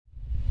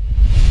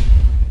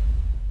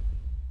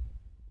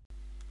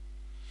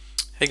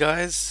Hey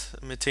guys,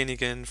 I'm Mateen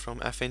again from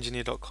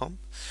AffEngineer.com.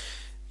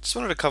 Just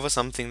wanted to cover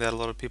something that a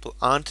lot of people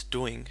aren't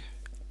doing,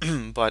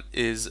 but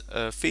is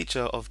a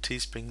feature of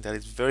Teespring that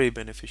is very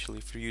beneficial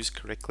if you use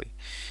correctly.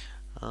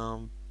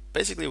 Um,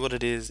 Basically, what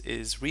it is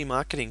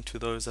remarketing to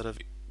those that have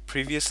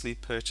previously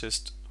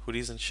purchased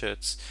hoodies and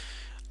shirts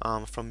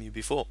from you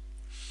before.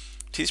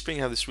 Teespring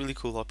have this really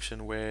cool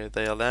option where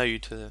they allow you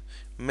to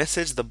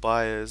message the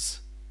buyers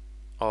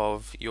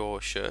of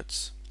your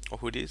shirts or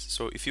hoodies.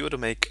 So if you were to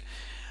make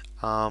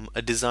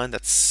a design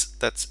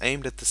that's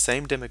aimed at the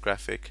same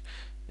demographic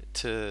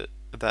to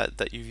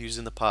that you've used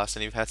in the past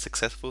and you've had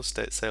successful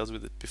sales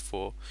with it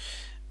before,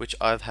 which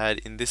I've had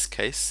in this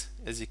case.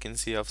 As you can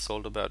see, I've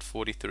sold about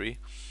 43.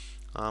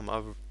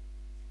 I've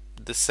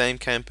the same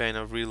campaign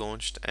I've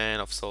relaunched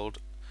and I've sold.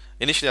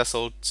 Initially, I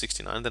sold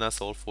 69, then I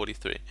sold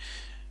 43.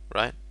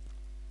 Right.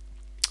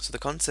 So the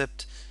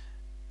concept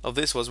of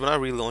this was when I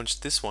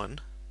relaunched this one,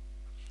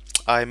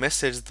 I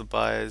messaged the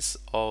buyers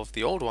of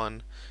the old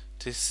one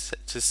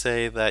to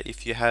say that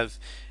if you have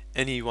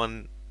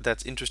anyone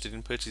that's interested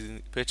in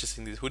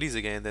purchasing these hoodies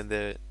again,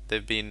 then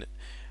they've been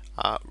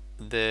uh,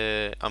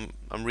 I'm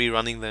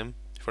rerunning them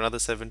for another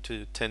 7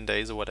 to 10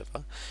 days or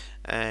whatever,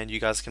 and you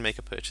guys can make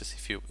a purchase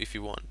if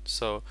you want.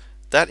 So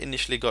that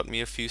initially got me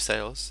a few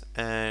sales,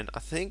 and I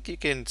think you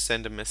can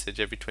send a message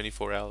every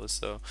 24 hours.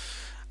 So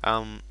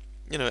um,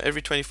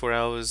 every 24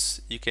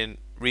 hours you can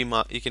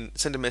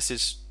send a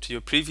message to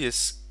your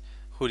previous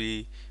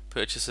hoodie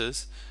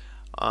purchases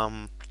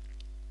um,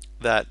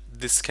 that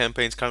this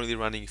campaign is currently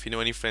running. If you know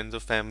any friends or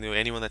family or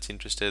anyone that's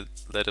interested,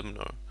 let them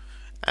know.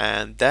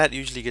 And that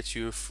usually gets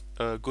you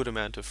a good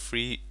amount of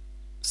free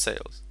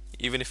sales,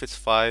 even if it's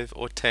 5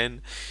 or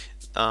 10.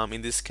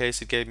 In this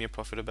case, it gave me a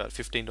profit about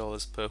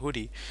 $15 per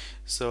hoodie,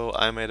 so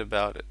I made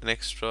about an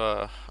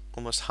extra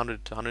almost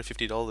 $100 to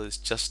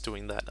 $150 just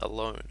doing that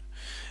alone.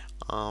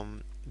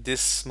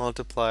 This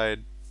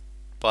multiplied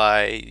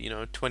by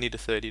 20 to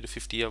 30 to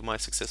 50 of my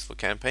successful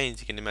campaigns,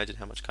 you can imagine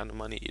how much kind of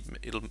money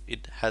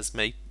it has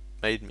made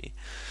me.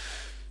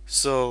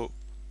 So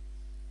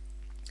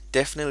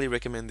definitely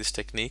recommend this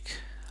technique.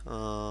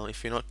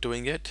 If you're not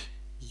doing it,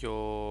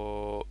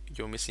 you're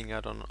missing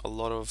out on a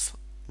lot of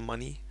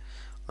money.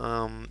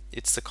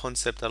 It's the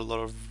concept that a lot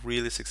of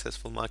really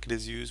successful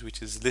marketers use,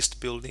 which is list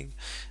building.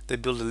 They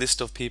build a list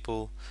of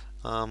people,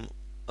 um,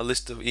 a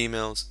list of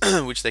emails,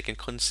 which they can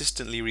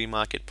consistently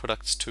remarket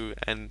products to,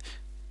 and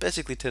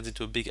basically turns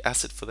into a big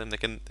asset for them. They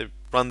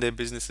run their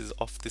businesses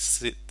off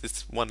this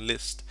one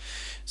list.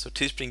 So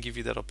Teespring give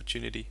you that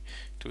opportunity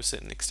to a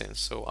certain extent.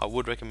 So I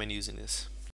would recommend using this.